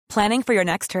Planning for your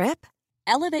next trip?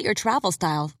 Elevate your travel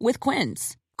style with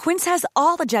Quince. Quince has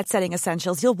all the jet-setting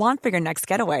essentials you'll want for your next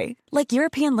getaway, like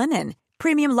European linen,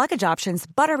 premium luggage options,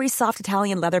 buttery soft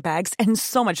Italian leather bags, and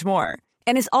so much more.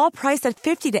 And is all priced at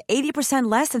 50 to 80%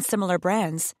 less than similar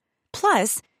brands.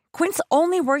 Plus, Quince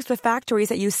only works with factories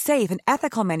that use safe and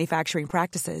ethical manufacturing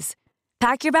practices.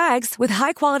 Pack your bags with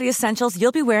high-quality essentials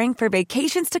you'll be wearing for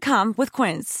vacations to come with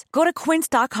Quince. Go to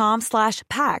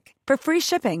quince.com/pack for free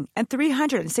shipping and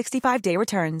 365-day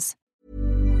returns.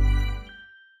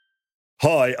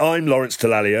 Hi, I'm Lawrence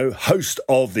Dallaglio, host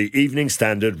of the Evening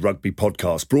Standard Rugby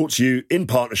Podcast, brought to you in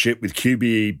partnership with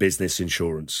QBE Business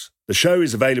Insurance. The show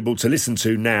is available to listen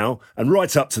to now and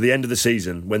right up to the end of the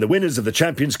season, when the winners of the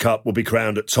Champions Cup will be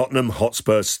crowned at Tottenham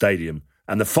Hotspur Stadium,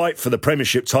 and the fight for the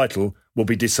Premiership title will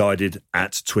be decided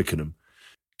at Twickenham.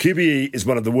 QBE is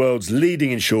one of the world's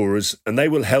leading insurers, and they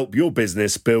will help your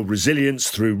business build resilience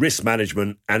through risk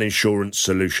management and insurance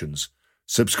solutions.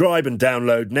 Subscribe and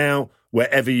download now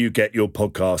wherever you get your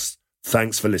podcasts.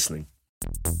 Thanks for listening.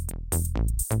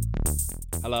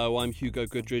 Hello, I'm Hugo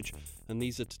Goodridge, and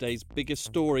these are today's biggest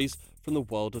stories from the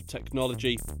world of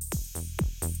technology.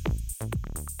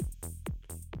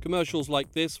 Commercials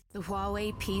like this. The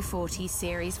Huawei P40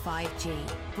 Series 5G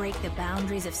break the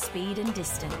boundaries of speed and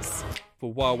distance.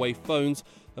 For Huawei phones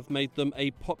have made them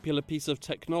a popular piece of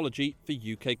technology for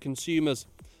UK consumers.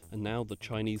 And now the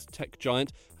Chinese tech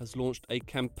giant has launched a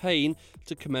campaign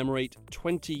to commemorate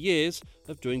 20 years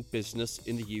of doing business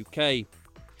in the UK.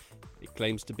 It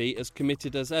claims to be as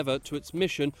committed as ever to its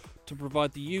mission to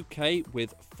provide the UK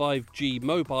with 5G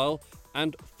mobile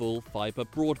and full fibre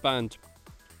broadband.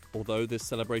 Although this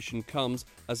celebration comes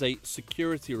as a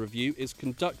security review is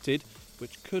conducted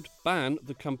which could ban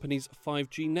the company's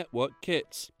 5G network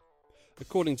kits.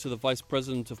 According to the Vice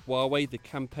President of Huawei, the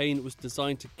campaign was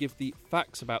designed to give the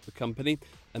facts about the company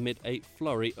amid a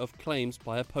flurry of claims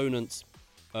by opponents.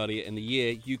 Earlier in the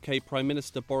year, UK Prime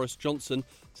Minister Boris Johnson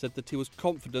said that he was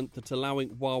confident that allowing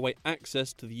Huawei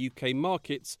access to the UK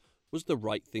markets was the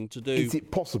right thing to do. Is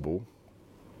it possible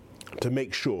to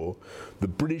make sure the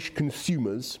British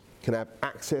consumers can have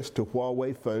access to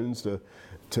Huawei phones, to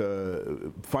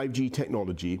 5G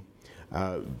technology,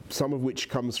 some of which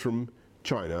comes from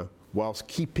China, whilst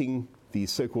keeping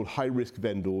these so-called high-risk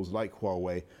vendors like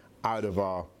Huawei out of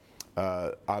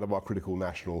our critical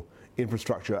national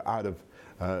infrastructure,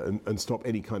 and stop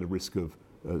any kind of risk of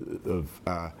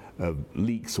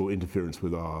leaks or interference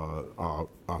with our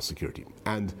security?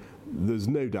 And there's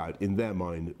no doubt in their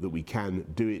mind that we can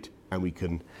do it, and we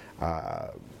can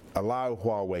allow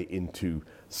Huawei into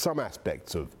some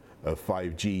aspects of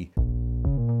 5G.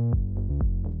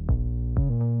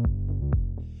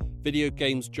 Video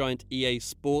games giant EA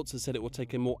Sports has said it will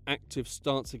take a more active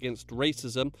stance against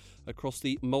racism across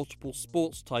the multiple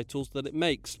sports titles that it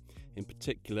makes, in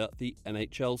particular the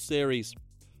NHL series.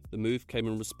 The move came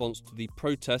in response to the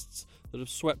protests that have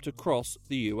swept across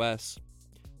the US.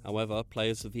 However,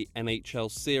 players of the NHL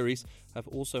series have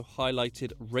also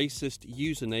highlighted racist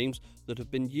usernames that have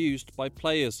been used by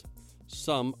players,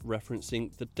 some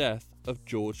referencing the death of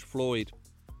George Floyd.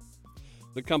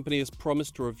 The company has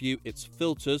promised to review its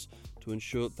filters to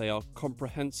ensure they are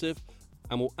comprehensive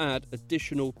and will add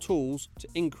additional tools to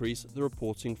increase the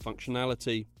reporting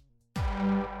functionality.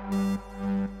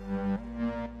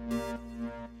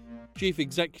 Chief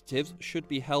executives should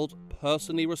be held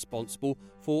personally responsible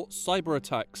for cyber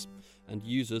attacks, and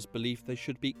users believe they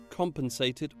should be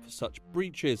compensated for such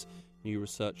breaches, new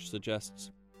research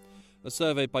suggests. A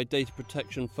survey by data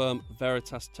protection firm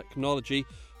Veritas Technology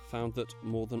found that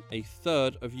more than a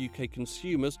third of UK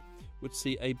consumers would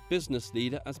see a business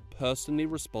leader as personally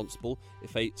responsible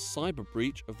if a cyber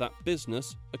breach of that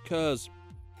business occurs.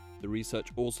 The research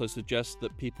also suggests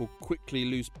that people quickly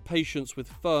lose patience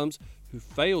with firms who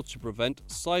fail to prevent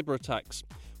cyber attacks,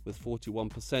 with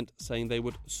 41% saying they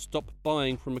would stop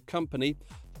buying from a company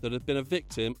that had been a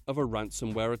victim of a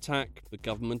ransomware attack. The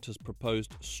government has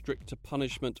proposed stricter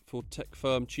punishment for tech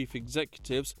firm chief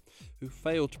executives who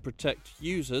fail to protect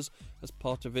users as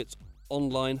part of its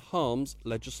online harms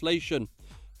legislation,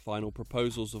 final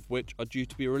proposals of which are due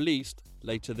to be released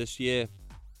later this year.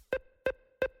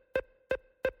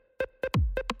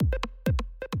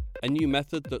 A new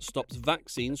method that stops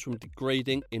vaccines from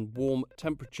degrading in warm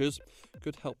temperatures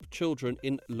could help children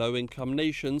in low-income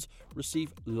nations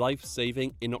receive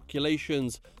life-saving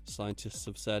inoculations, scientists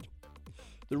have said.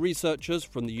 The researchers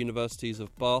from the universities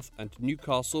of Bath and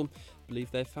Newcastle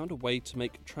believe they've found a way to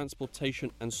make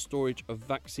transportation and storage of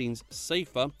vaccines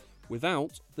safer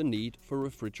without the need for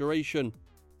refrigeration.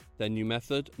 Their new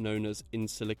method, known as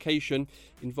insilication,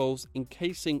 involves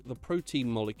encasing the protein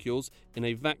molecules in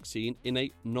a vaccine in a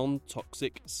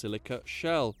non-toxic silica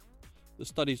shell. The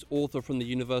study's author from the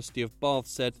University of Bath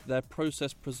said their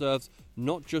process preserves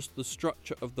not just the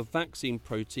structure of the vaccine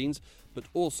proteins, but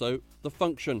also the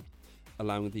function,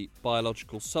 allowing the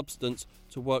biological substance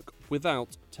to work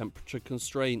without temperature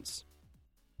constraints.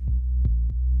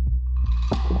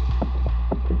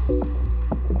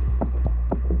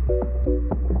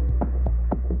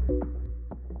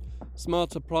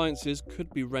 Smart appliances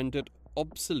could be rendered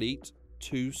obsolete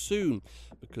too soon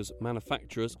because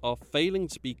manufacturers are failing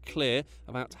to be clear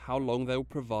about how long they will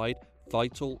provide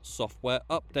vital software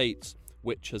updates,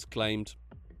 Which has claimed.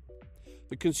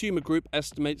 The consumer group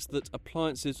estimates that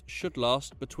appliances should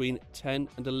last between 10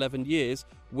 and 11 years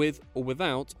with or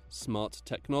without smart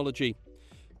technology,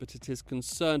 but it is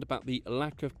concerned about the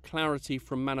lack of clarity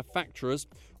from manufacturers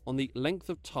on the length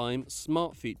of time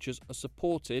smart features are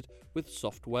supported with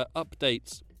software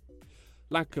updates.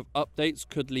 Lack of updates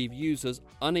could leave users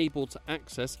unable to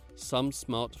access some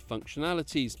smart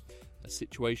functionalities, a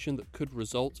situation that could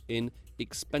result in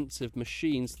expensive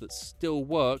machines that still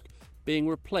work being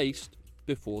replaced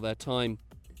before their time.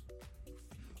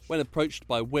 When approached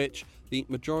by Which, the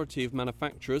majority of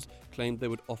manufacturers claimed they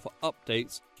would offer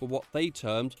updates for what they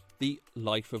termed the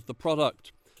life of the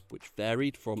product, which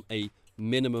varied from a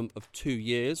minimum of 2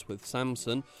 years with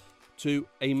Samsung to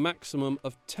a maximum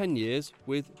of 10 years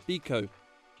with Beko.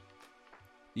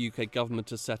 The UK government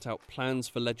has set out plans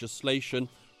for legislation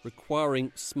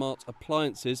requiring smart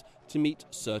appliances to meet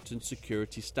certain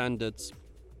security standards.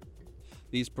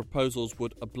 These proposals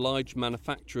would oblige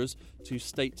manufacturers to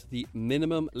state the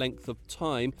minimum length of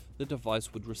time the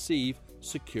device would receive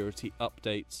security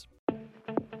updates.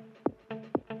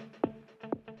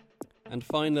 And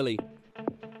finally,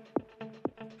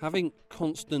 having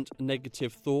constant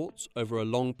negative thoughts over a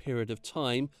long period of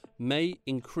time may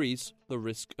increase the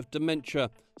risk of dementia,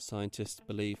 scientists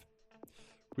believe.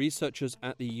 Researchers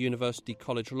at the University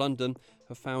College London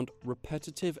have found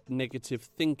repetitive negative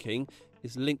thinking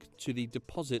is linked to the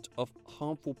deposit of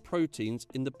harmful proteins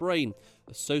in the brain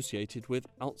associated with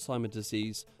Alzheimer's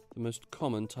disease, the most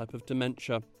common type of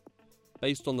dementia.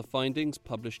 Based on the findings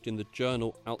published in the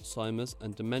journal Alzheimer's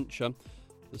and Dementia,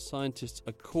 the scientists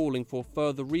are calling for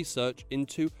further research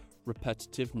into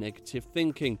repetitive negative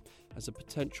thinking as a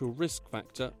potential risk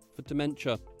factor for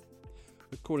dementia.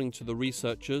 According to the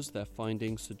researchers, their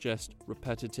findings suggest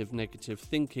repetitive negative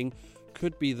thinking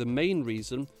could be the main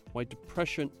reason why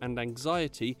depression and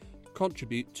anxiety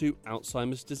contribute to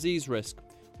Alzheimer's disease risk,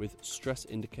 with stress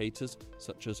indicators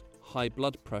such as high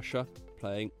blood pressure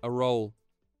playing a role.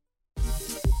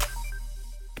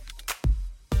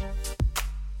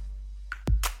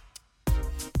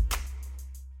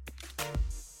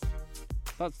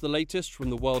 That's the latest from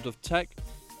the world of tech.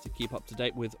 To keep up to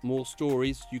date with more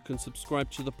stories, you can subscribe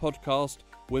to the podcast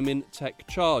Women Tech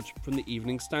Charge from the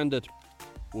Evening Standard.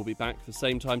 We'll be back the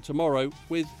same time tomorrow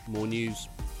with more news.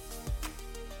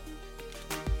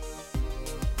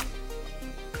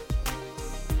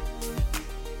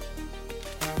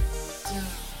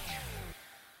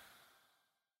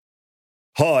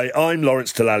 Hi, I'm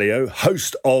Lawrence Dallaglio,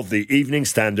 host of the Evening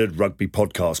Standard Rugby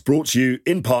Podcast, brought to you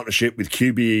in partnership with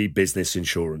QBE Business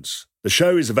Insurance. The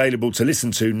show is available to listen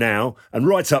to now and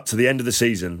right up to the end of the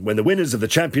season, when the winners of the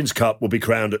Champions Cup will be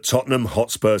crowned at Tottenham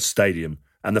Hotspur Stadium,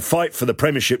 and the fight for the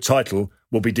Premiership title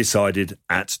will be decided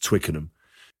at Twickenham.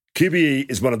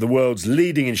 QBE is one of the world's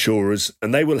leading insurers,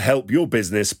 and they will help your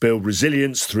business build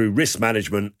resilience through risk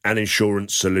management and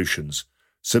insurance solutions.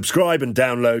 Subscribe and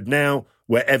download now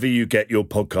wherever you get your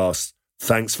podcasts.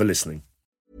 Thanks for listening.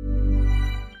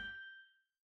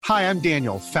 Hi, I'm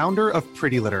Daniel, founder of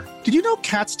Pretty Litter. Did you know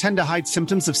cats tend to hide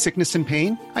symptoms of sickness and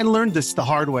pain? I learned this the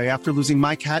hard way after losing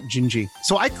my cat, Gingy.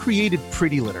 So I created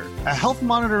Pretty Litter, a health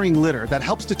monitoring litter that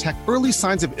helps detect early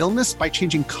signs of illness by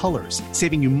changing colors,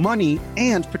 saving you money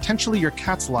and potentially your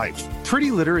cat's life.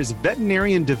 Pretty Litter is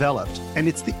veterinarian developed, and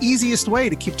it's the easiest way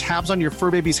to keep tabs on your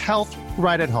fur baby's health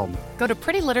right at home. Go to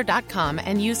prettylitter.com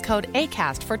and use code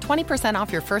ACAST for 20%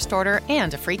 off your first order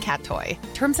and a free cat toy.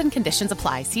 Terms and conditions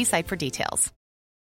apply. See site for details.